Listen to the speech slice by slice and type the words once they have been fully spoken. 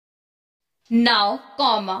Now,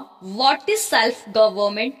 comma, what is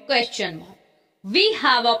self-government? Question mark. We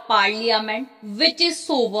have a parliament which is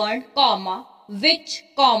sovereign, comma, which,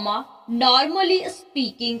 comma, normally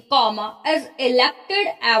speaking, comma, is elected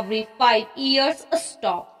every 5 years,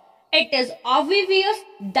 stop. It is obvious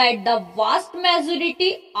that the vast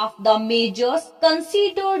majority of the measures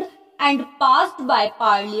considered and passed by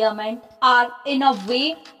parliament are in a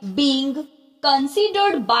way being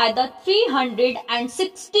considered by the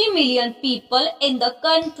 360 million people in the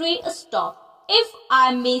country, stop. If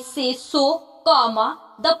I may say so, comma,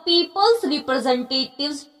 the people's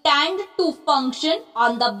representatives tend to function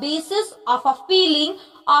on the basis of a feeling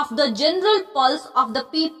of the general pulse of the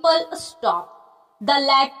people, stop. The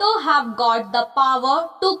latter have got the power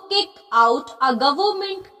to kick out a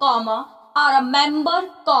government, comma, or a member,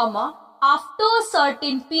 comma, after a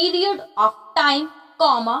certain period of time,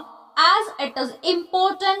 comma, as it is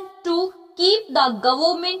important to keep the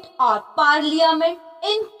government or parliament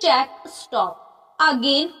in check, stop.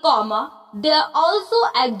 Again, comma, there also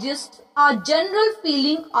exists a general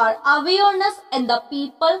feeling or awareness in the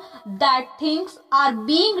people that things are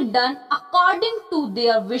being done according to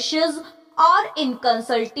their wishes or in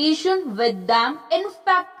consultation with them. In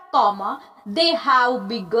fact, comma, they have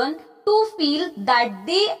begun to feel that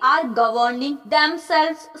they are governing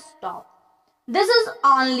themselves, stop. This is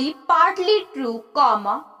only partly true,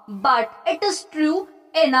 comma, but it is true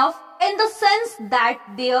enough in the sense that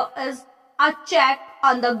there is a check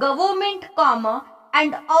on the government, comma,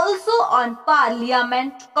 and also on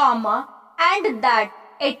parliament, comma, and that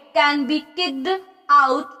it can be kicked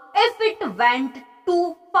out if it went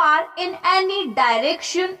too far in any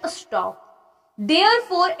direction, stop.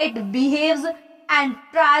 Therefore, it behaves and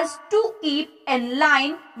tries to keep in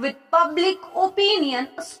line with public opinion,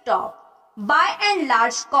 stop. By and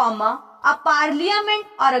large, comma, a parliament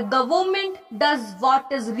or a government does what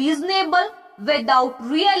is reasonable without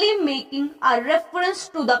really making a reference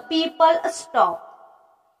to the people, stop.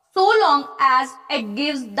 So long as it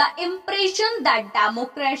gives the impression that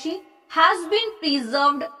democracy has been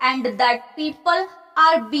preserved and that people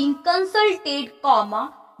are being consulted,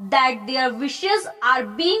 comma, that their wishes are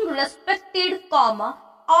being respected, comma,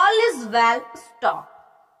 all is well, stop.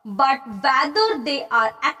 But whether they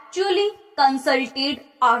are actually consulted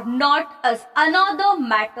or not is another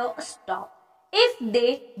matter, stop. If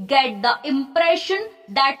they get the impression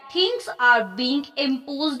that things are being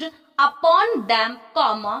imposed upon them,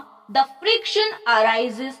 comma, the friction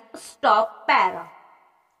arises, stop, para.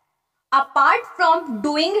 Apart from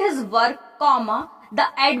doing his work, comma, the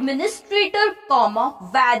administrator, comma,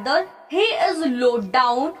 whether he is low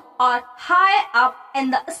down or high up in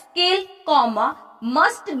the scale, comma,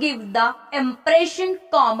 must give the impression,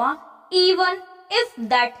 comma, even if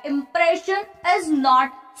that impression is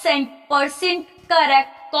not 100% correct,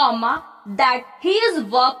 comma, that he is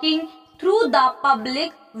working through the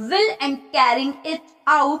public will and carrying it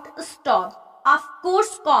out, stop. Of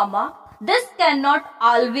course, comma, this cannot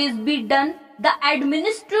always be done. The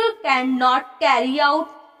administrator cannot carry out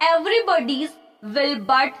everybody's will,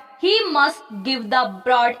 but he must give the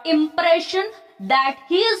broad impression that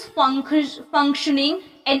he is functioning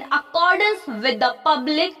in accordance with the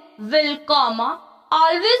public will, comma,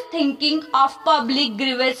 always thinking of public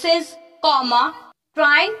grievances, comma,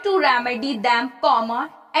 trying to remedy them,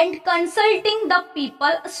 comma, and consulting the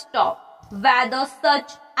people, stop. Whether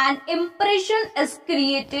such an impression is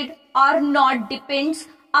created or not depends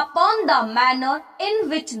upon the manner in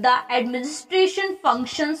which the administration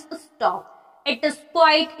functions, stop. It is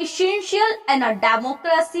quite essential in a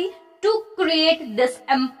democracy to create this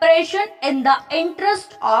impression in the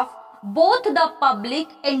interest of both the public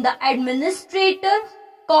and the administrator,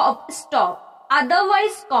 stop.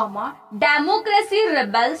 Otherwise, comma, democracy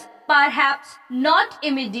rebels, perhaps not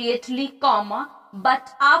immediately, comma, but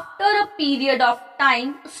after a period of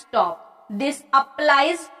time, stop. This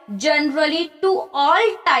applies generally to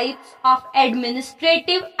all types of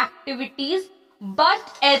administrative activities,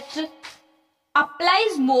 but it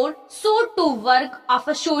applies more so to work of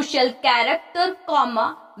a social character,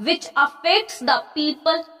 comma, which affects the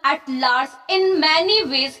people at large in many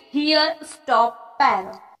ways. Here, stop,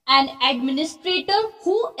 para. An administrator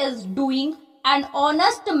who is doing an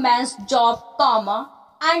honest man's job, comma,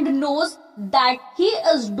 and knows that he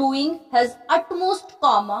is doing his utmost,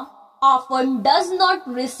 comma, often does not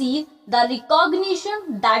receive the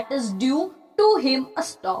recognition that is due to him,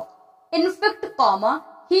 stop. In fact, comma,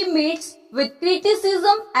 he meets with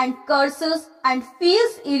criticism and curses and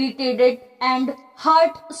feels irritated and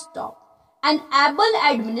hurt, stop. An able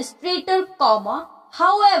administrator, comma,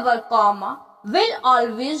 however, comma, will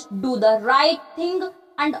always do the right thing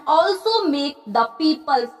and also make the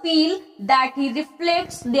people feel that he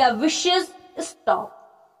reflects their wishes. Stop.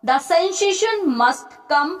 The sensation must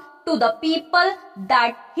come to the people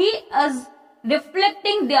that he is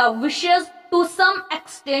reflecting their wishes to some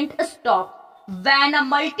extent. Stop. When a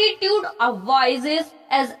multitude of voices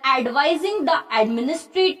is advising the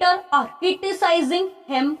administrator or criticizing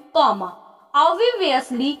him,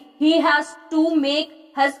 obviously he has to make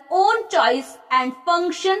his own choice and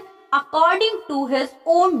function according to his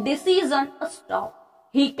own decision. Stop.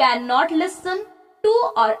 He cannot listen to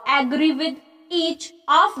or agree with each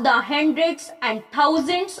of the hundreds and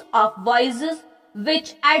thousands of voices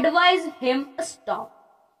which advise him. Stop.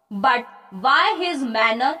 But by his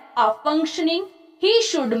manner of functioning, he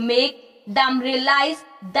should make them realize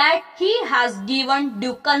that he has given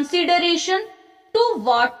due consideration to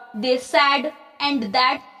what they said and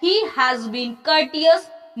that he has been courteous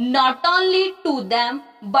not only to them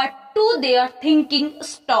but to their thinking.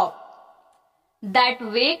 Stop. That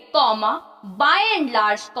way, by and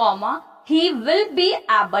large, he will be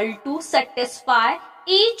able to satisfy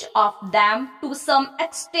each of them to some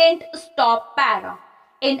extent. Stop. Para.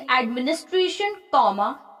 In administration,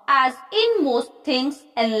 as in most things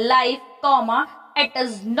in life, it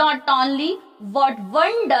is not only what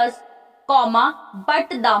one does, but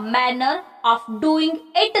the manner of doing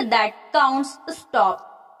it that counts.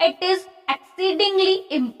 Stop. It is exceedingly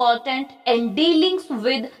important in dealings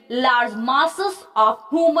with large masses of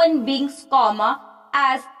human beings,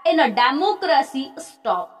 as in a democracy.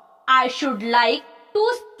 Stop. I should like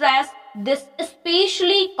to stress this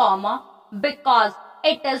especially, because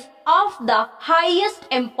it is of the highest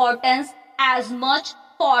importance as much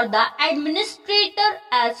for the administrator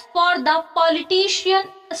as for the politician.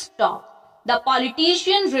 Stop. The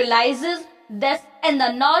politician realizes this in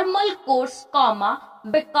the normal course,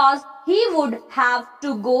 because he would have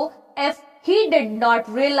to go if he did not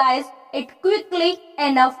realize it quickly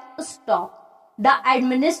enough. Stop. The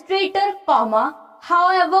administrator,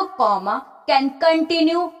 however, can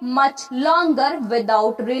continue much longer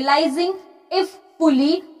without realizing if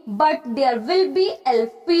fully, but there will be ill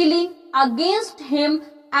feeling against him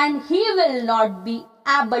and he will not be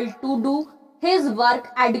able to do his work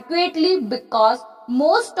adequately because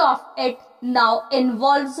most of it now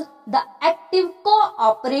involves the active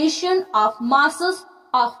cooperation of masses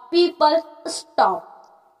of people. Stop.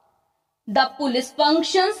 The police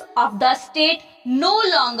functions of the state no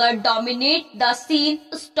longer dominate the scene.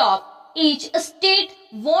 Stop. Each state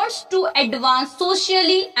wants to advance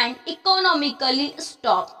socially and economically.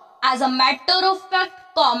 Stop. As a matter of fact,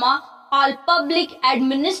 all public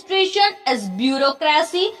administration is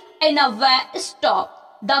bureaucracy in a way.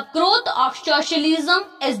 Stop. The growth of socialism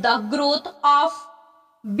is the growth of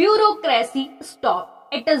bureaucracy. Stop.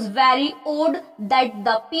 It is very odd that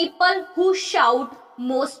the people who shout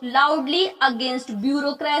most loudly against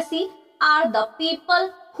bureaucracy are the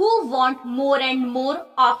people who want more and more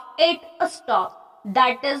of it. Stop.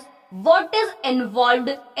 That is what is involved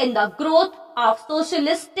in the growth of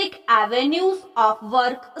socialistic avenues of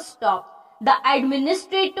work. Stop. The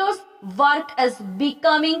administrator's work is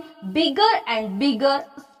becoming bigger and bigger.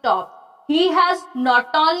 Stop. He has not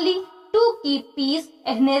only to keep peace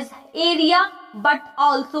in his area but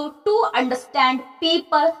also to understand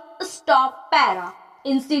people. Stop. Para.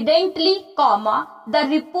 Incidentally, the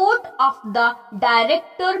report of the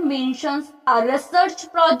director mentions a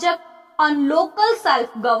research project on local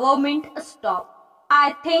self-government. Stop.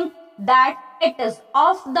 I think that it is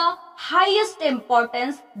of the highest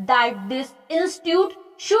importance that this institute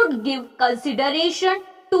should give consideration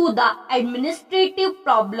to the administrative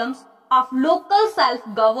problems of local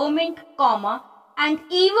self-government, and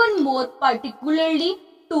even more particularly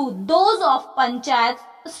to those of panchayats.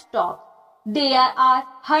 Stop. There are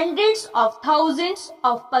hundreds of thousands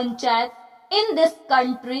of panchayats in this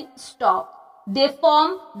country. Stop. They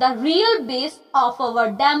form the real base of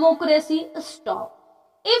our democracy. Stop.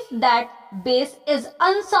 If that base is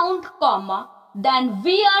unsound, then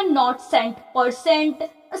we are not 100%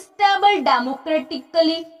 stable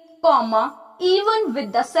democratically, even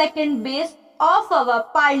with the second base of our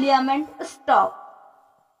parliament. Stop.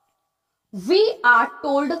 We are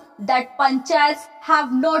told that panchayats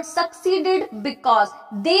have not succeeded because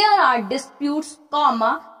there are disputes,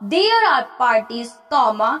 there are parties,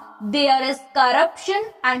 there is corruption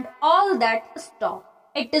and all that. Stop.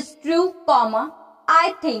 It is true,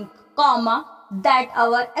 I think, that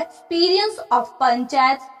our experience of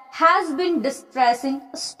panchayats has been distressing.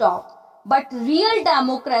 Stop. But real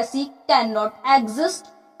democracy cannot exist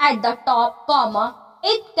at the top,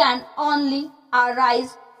 it can only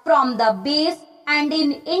arise from the base, and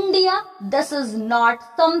in India this is not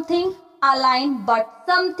something aligned but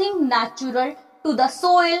something natural to the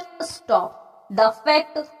soil stop. The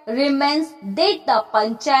fact remains that the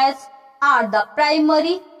panchayats are the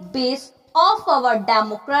primary base of our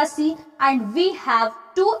democracy and we have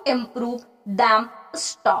to improve them.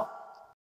 Stop.